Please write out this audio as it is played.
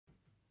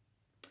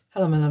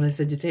Hello my lovely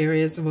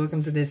Sagittarius,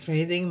 welcome to this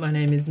reading. My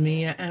name is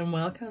Mia and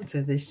welcome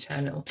to this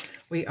channel.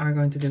 We are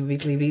going to do a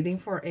weekly reading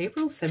for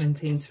April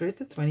 17th through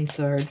to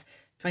 23rd,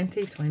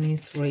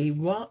 2023.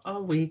 What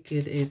a week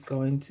it is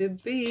going to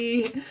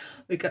be.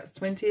 Because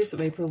 20th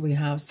of April we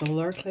have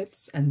solar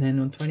eclipse, and then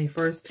on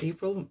 21st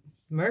April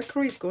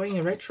Mercury is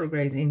going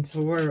retrograde in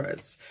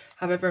Taurus.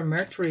 However,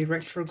 Mercury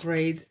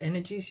retrograde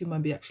energies you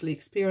might be actually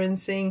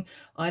experiencing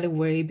either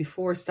way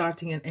before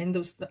starting and end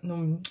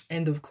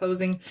of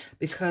closing,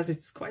 because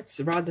it's quite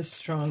rather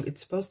strong. It's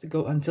supposed to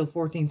go until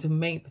 14th of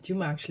May, but you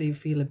might actually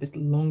feel a bit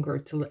longer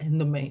till the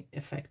end of May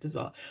effect as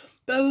well.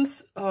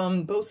 Both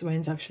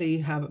events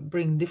actually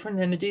bring different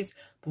energies,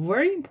 but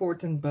very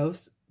important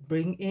both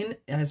bring in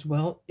as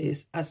well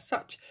is as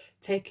such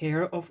take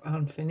care of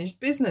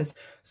unfinished business.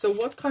 So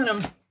what kind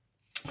of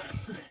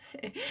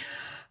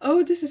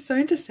oh, this is so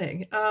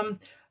interesting.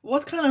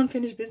 What kind of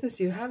unfinished business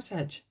you have,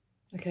 Sag?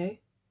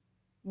 Okay,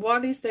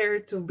 what is there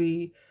to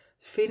be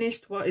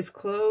finished? What is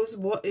closed?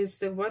 What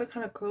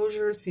kind of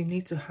closures you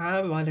need to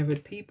have, either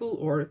with people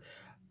or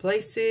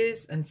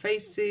places and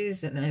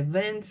faces and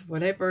events,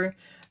 whatever.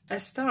 A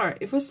star.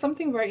 It was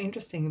something very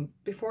interesting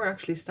before I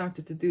actually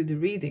started to do the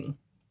reading.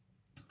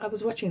 I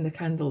was watching the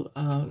candle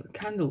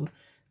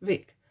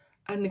wick,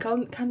 and the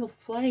candle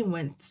flame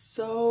went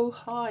so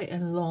high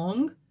and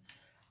long,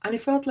 and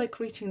it felt like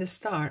reaching the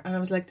star. And I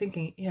was like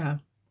thinking, yeah,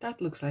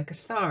 that looks like a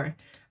star.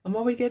 And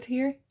what we get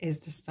here is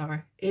the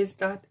star. Is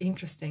that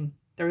interesting?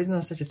 There is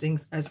no such a thing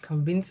as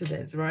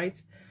coincidence,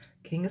 right?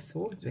 King of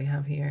Swords we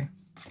have here.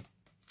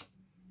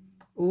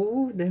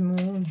 Oh, the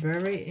moon,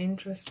 very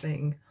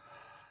interesting.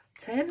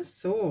 10 of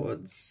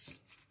Swords.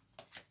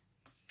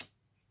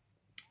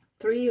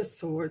 3 of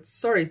Swords.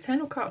 Sorry,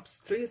 10 of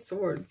Cups, 3 of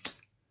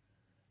Swords.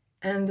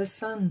 And the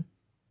Sun.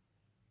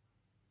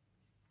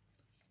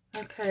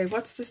 Okay,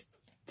 what's this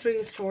 3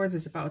 of Swords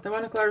is about? I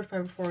want to clarify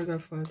before we go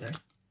further.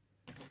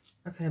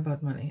 Okay,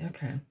 about money.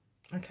 Okay.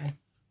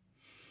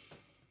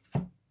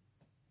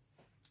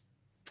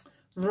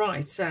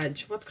 Right,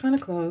 Sag. What kind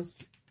of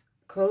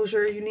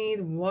closure you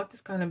need? What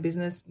is kind of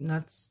business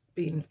that's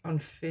been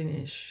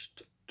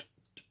unfinished?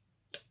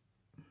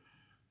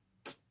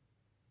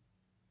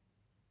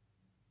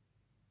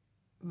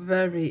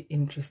 Very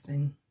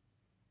interesting.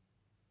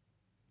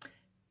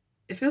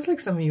 It feels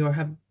like some of you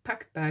have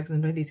packed bags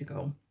and ready to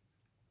go.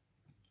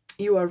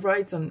 You are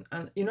right on,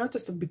 and you're not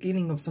just the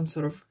beginning of some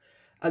sort of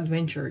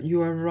adventure.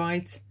 You are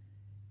right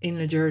in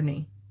a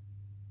journey.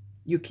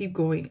 You keep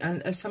going.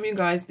 And some of you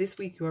guys this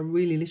week, you are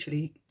really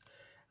literally,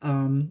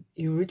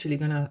 you're literally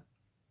gonna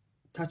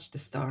touch the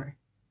star.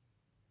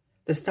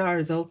 The star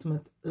is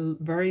ultimate,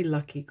 very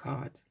lucky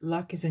card.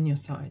 Luck is on your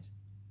side.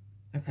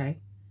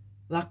 Okay.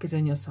 Luck is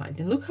on your side.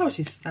 And look how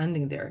she's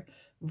standing there,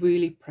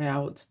 really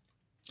proud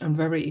and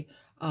very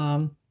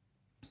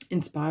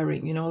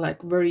inspiring, you know,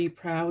 like very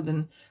proud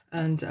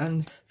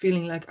and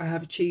feeling like I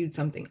have achieved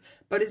something.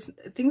 But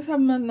things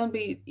might not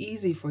be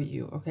easy for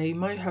you. Okay, you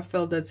might have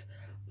felt that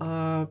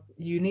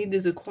you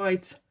needed a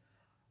quite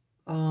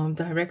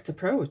direct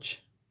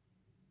approach.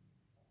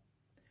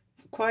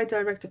 Quite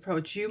direct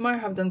approach. You might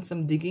have done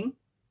some digging.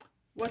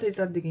 What is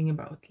that digging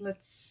about?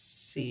 Let's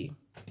see.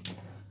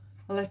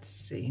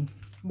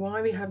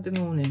 Why we have the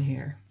moon in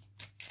here?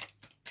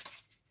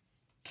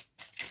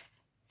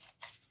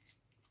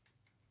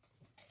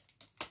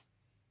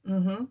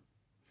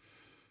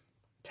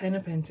 Ten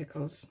of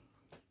Pentacles.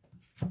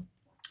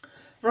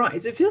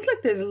 Right, it feels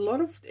like there's a lot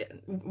of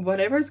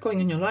whatever is going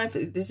on in your life.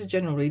 This is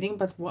general reading,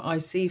 but what I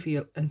see,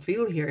 feel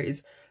here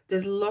is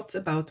there's lots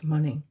about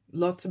money,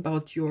 lots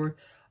about your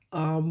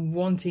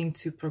wanting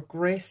to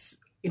progress,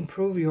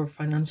 improve your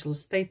financial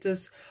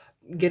status,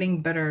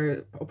 getting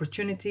better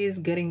opportunities,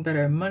 getting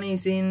better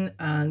monies in.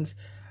 And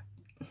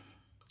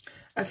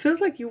it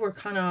feels like you were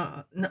kind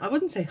of, I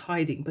wouldn't say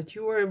hiding, but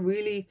you were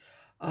really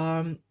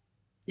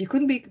you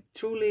couldn't be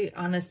truly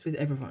honest with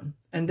everyone,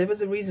 and there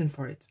was a reason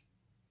for it,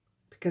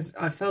 because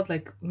I felt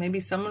like maybe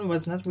someone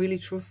was not really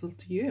truthful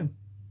to you.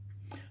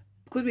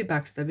 Could be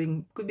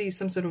backstabbing, could be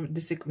some sort of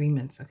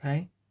disagreements.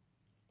 Okay,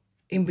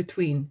 in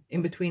between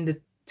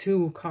the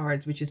two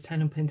cards, which is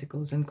 10 of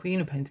Pentacles and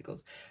Queen of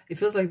Pentacles, it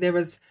feels like there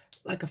was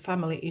like a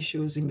family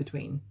issues in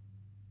between,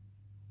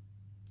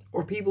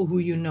 or people who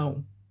you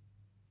know.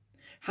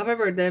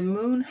 However, the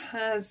moon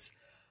has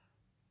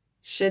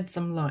shed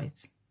some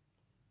light,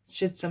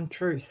 shed some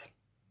truth,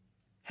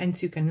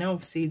 hence you can now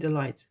see the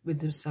light with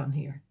the sun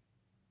here.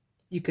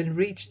 You can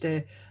reach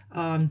the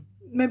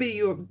maybe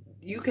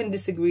you can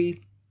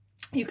disagree,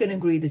 you can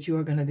agree that you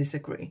are going to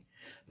disagree,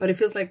 but it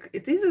feels like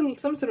it is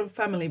some sort of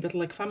family. But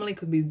like family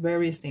could be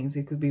various things.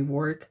 It could be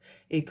work,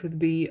 it could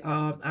be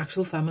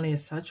actual family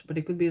as such, but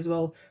it could be as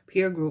well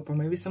peer group, or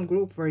maybe some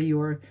group where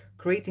you're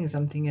creating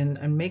something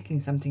and making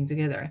something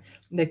together.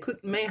 There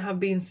may have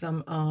been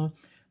some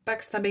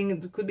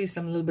backstabbing, there could be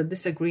some little bit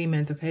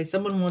disagreement. Okay,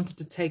 someone wanted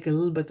to take a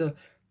little bit a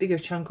bigger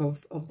chunk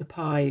of the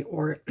pie,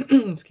 or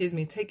excuse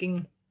me,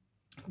 taking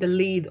the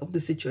lead of the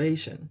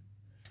situation.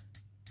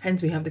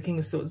 Hence we have the King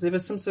of Swords. There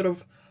was some sort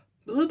of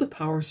a little bit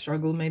power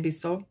struggle, maybe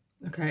so.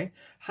 okay?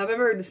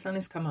 However, the sun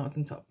has come out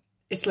on top.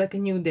 It's like a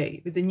new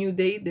day. With the new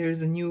day,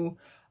 there's a new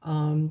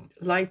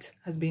light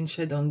has been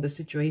shed on the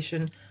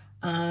situation,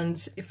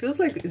 and it feels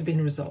like it's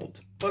been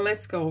resolved. But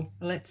let's go.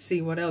 Let's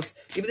see what else.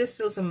 If there's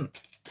still some,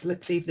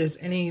 let's see if there's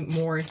any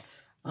more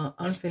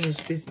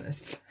unfinished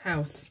business.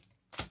 House,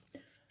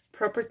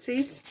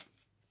 properties,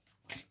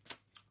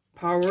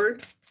 power,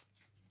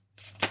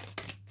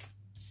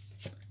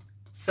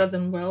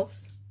 sudden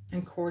wealth,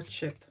 and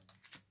courtship.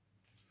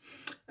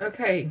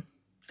 Okay,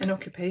 an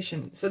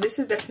occupation. So this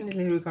is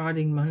definitely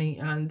regarding money,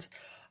 and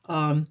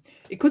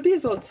it could be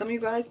as well, some of you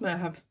guys might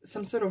have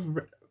some sort of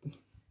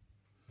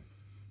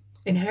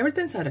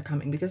inheritance that are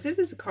coming, because this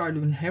is a card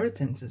of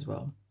inheritance as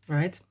well,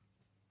 right?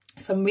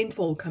 Some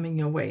windfall coming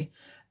your way.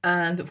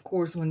 And of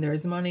course, when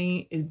there's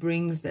money, it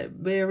brings the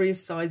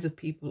various sides of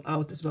people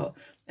out as well.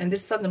 And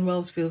this sudden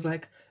wealth feels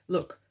like,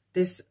 look,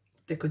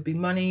 there could be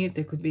money,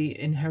 there could be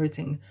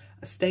inheriting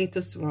a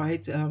status,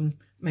 right?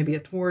 Maybe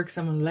at work,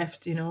 someone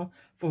left, you know,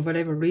 for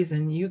whatever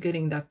reason, you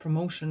getting that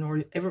promotion,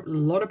 or a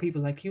lot of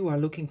people like you are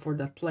looking for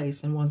that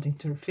place and wanting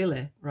to fill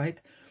it,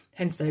 right?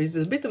 Hence, there is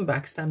a bit of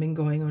backstabbing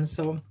going on.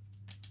 So,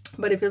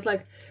 but it feels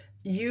like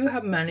you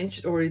have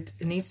managed, or it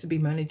needs to be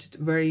managed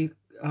very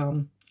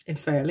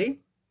fairly.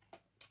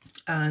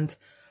 And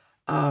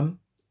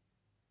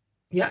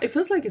yeah, it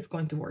feels like it's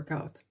going to work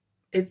out.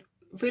 It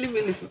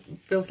really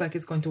feels like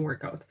it's going to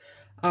work out.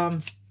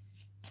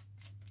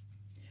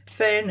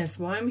 Fairness.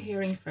 Why I'm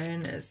hearing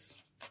fairness?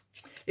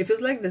 It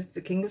feels like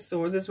the King of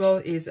Swords as well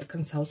is a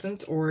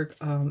consultant or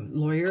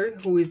lawyer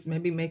who is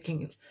maybe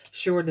making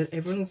sure that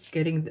everyone's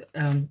getting the,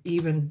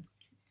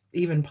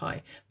 even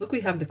pie. Look,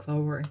 we have the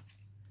Clover,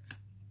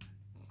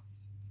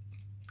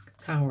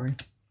 Tower,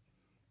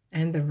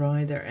 and the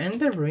Rider, and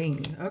the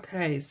Ring.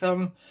 Okay,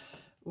 so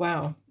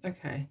wow.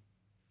 Okay,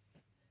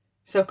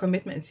 so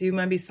commitments. You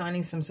might be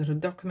signing some sort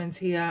of documents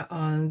here,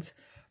 and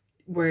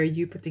where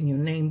you putting your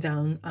name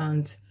down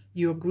and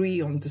you agree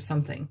on to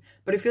something.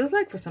 But it feels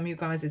like for some of you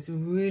guys, it's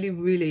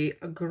really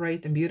a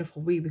great and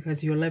beautiful week,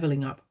 because you're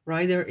leveling up.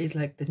 Rider is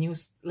like the new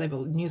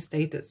level, new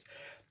status.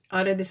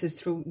 Either this is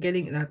through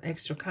getting that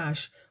extra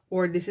cash,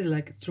 or this is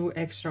like through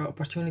extra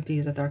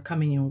opportunities that are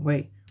coming your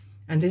way.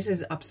 And this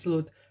is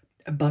absolute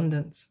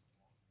abundance.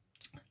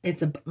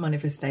 It's a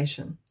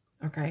manifestation.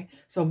 Okay,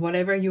 so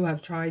whatever you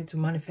have tried to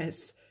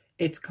manifest,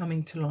 it's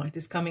coming to light.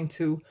 It's coming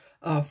to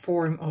a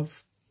form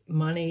of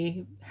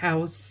money,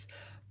 house,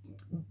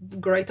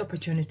 great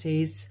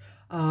opportunities,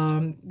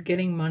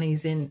 getting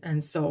monies in.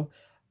 And so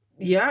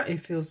yeah, it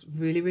feels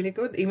really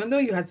good, even though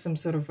you had some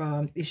sort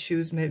of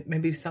issues,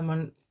 maybe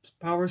someone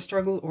power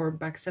struggle or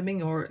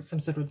backstabbing or some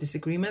sort of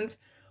disagreement,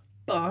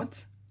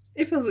 but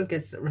it feels it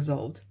gets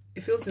resolved.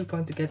 It feels it's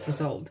going to get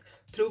resolved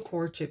through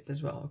courtship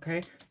as well.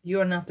 Okay, you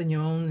are not on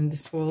your own in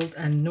this world,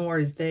 and nor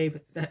is Dave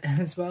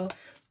as well.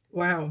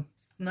 Wow.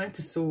 Knight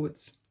of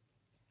Swords,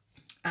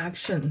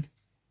 action.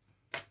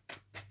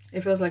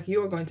 It feels like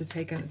you are going to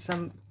take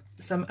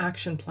some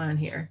action plan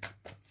here.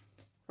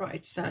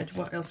 Right, Sag,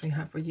 what else we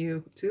have for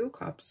you? Two of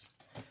Cups.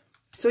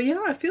 So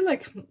yeah, I feel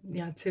like,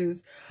 yeah,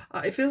 twos.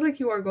 It feels like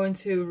you are going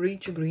to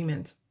reach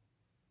agreement.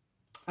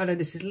 Either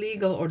this is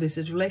legal or this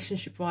is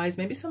relationship-wise.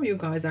 Maybe some of you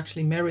guys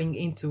actually marrying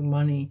into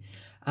money,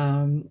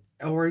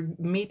 or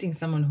meeting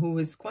someone who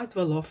is quite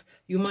well off.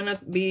 You might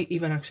not be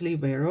even actually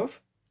aware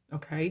of,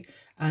 okay?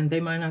 And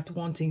they might not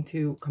wanting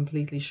to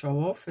completely show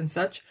off and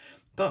such.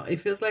 But it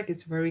feels like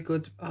it's a very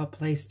good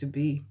place to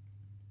be.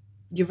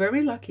 You're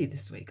very lucky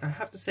this week. I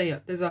have to say,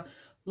 there's a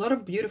lot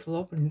of beautiful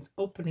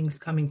openings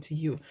coming to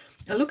you.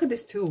 And look at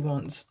this Two of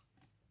Wands.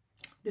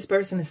 This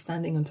person is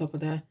standing on top of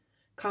the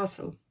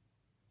castle,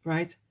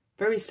 right?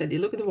 Very steady.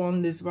 Look at the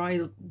wand is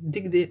right,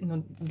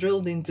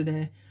 drilled into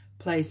the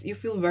place. You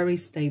feel very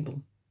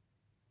stable.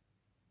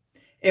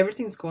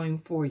 Everything's going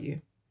for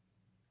you.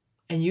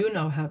 And you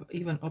now have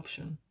even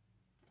option.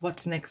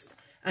 What's next?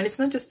 And it's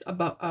not just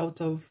about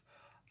out of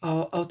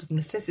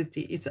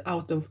necessity. It's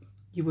out of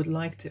you would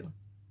like to.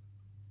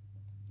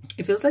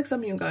 It feels like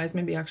some of you guys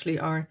maybe actually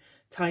are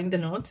tying the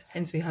knot.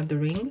 Hence we have the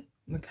ring.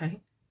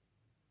 Okay.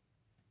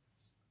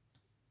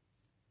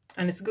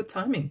 And it's good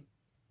timing.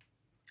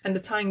 And the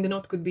tying the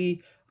knot could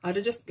be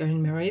either just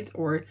getting married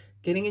or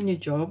getting a new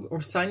job or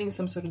signing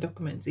some sort of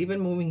documents, even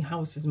moving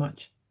house as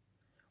much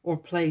or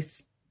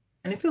place.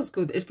 And it feels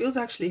good. It feels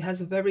actually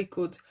has a very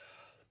good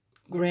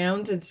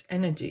grounded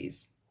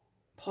energies.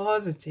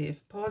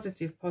 Positive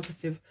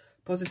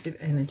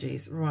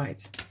energies.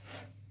 Right.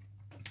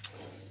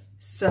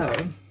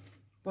 So,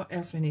 what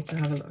else we need to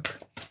have a look?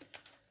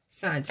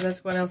 Sag,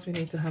 that's what else we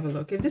need to have a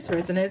look. If this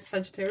resonates,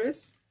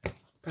 Sagittarius,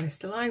 press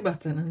the like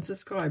button and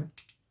subscribe.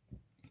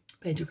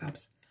 Page of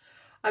Cups.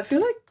 I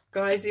feel like,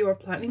 guys, you are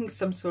planning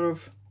some sort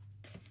of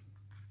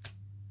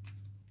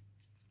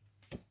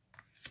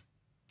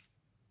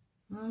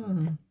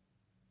and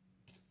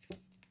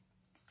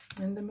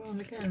the Moon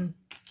again.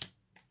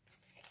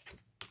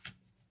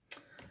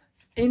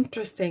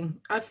 Interesting.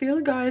 I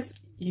feel, guys,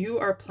 you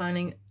are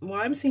planning,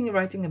 well, I'm seeing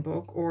writing a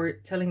book or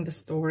telling the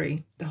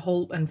story, the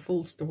whole and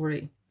full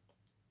story.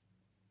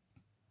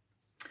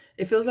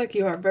 It feels like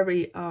you are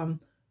very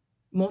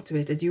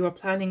motivated. You are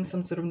planning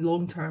some sort of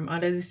long term,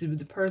 either this is with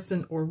the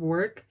person or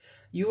work.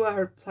 You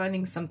are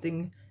planning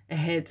something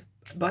ahead,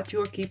 but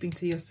you are keeping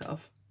to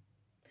yourself.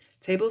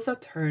 Tables are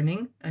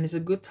turning, and it's a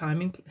good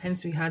timing.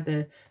 Hence, we had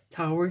the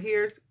Tower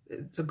here.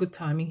 It's a good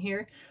timing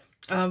here.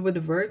 With the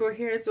Virgo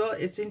here as well,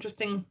 it's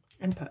interesting.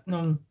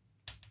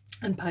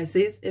 And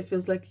Pisces, it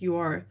feels like you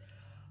are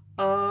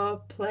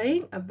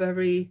playing a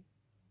very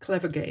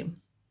clever game.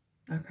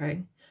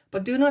 Okay,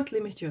 but do not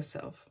limit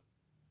yourself.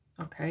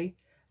 Okay,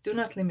 do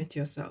not limit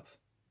yourself.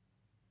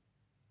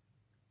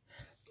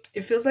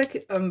 It feels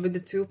like with the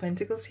Two of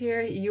Pentacles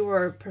here, you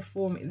are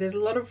performing. There's a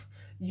lot of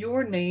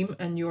your name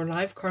and your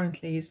life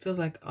currently. It feels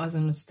like us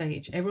on a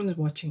stage. Everyone's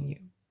watching you.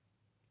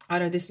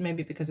 Either this may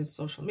be because it's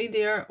social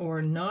media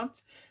or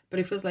not, but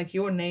it feels like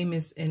your name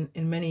is in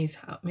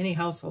many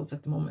households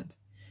at the moment.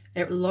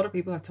 A lot of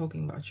people are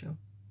talking about you.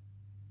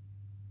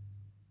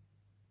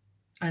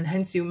 And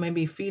hence you may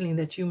be feeling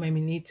that you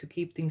maybe need to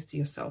keep things to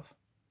yourself.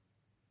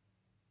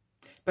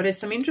 But there's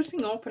some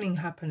interesting opening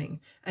happening.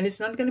 And it's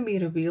not going to be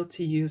revealed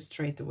to you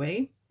straight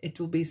away. It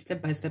will be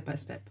step by step by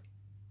step.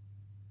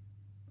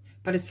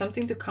 But it's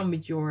something to come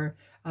with your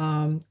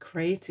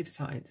creative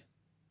side.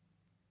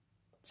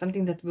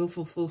 Something that will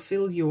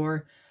fulfill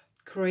your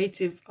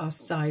creative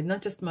side.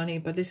 Not just money,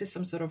 but this is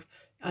some sort of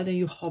either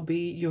your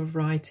hobby, your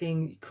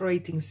writing,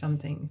 creating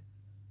something.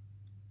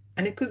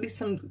 And it could be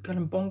some kind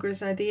of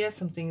bonkers idea,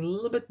 something a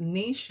little bit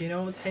niche, you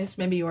know, hence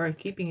maybe you are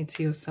keeping it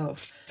to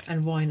yourself.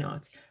 And why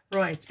not?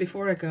 Right,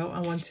 before I go,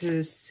 I want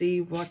to see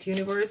what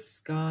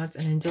universe, gods,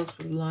 and angels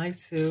would like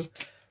to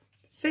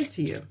say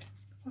to you.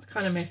 What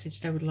kind of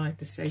message they would like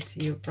to say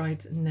to you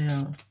right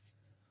now.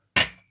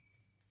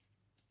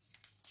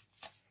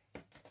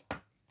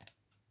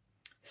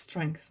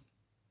 Strength.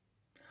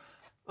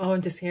 Oh,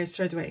 and just here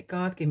straight away.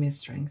 God, give me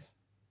strength.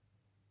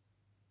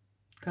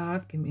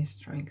 God, give me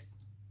strength.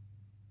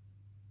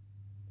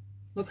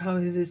 Look how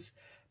this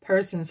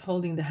person is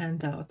holding the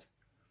hand out.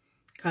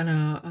 Kind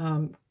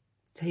of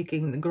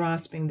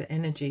grasping the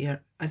energy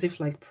as if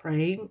like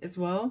praying as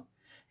well.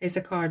 It's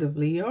a card of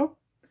Leo.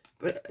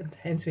 But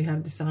hence we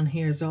have the sun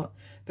here as well.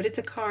 But it's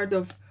a card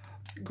of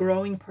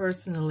growing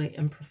personally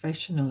and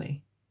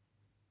professionally.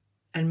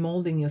 And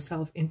molding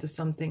yourself into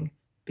something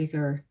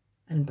bigger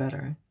and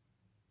better.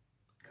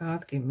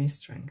 God, give me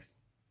strength.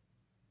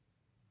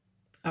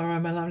 All right,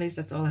 my lovelies,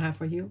 that's all I have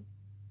for you.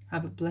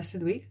 Have a blessed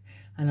week,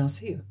 and I'll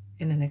see you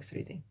in the next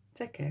reading.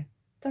 Take care.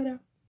 Ta-da.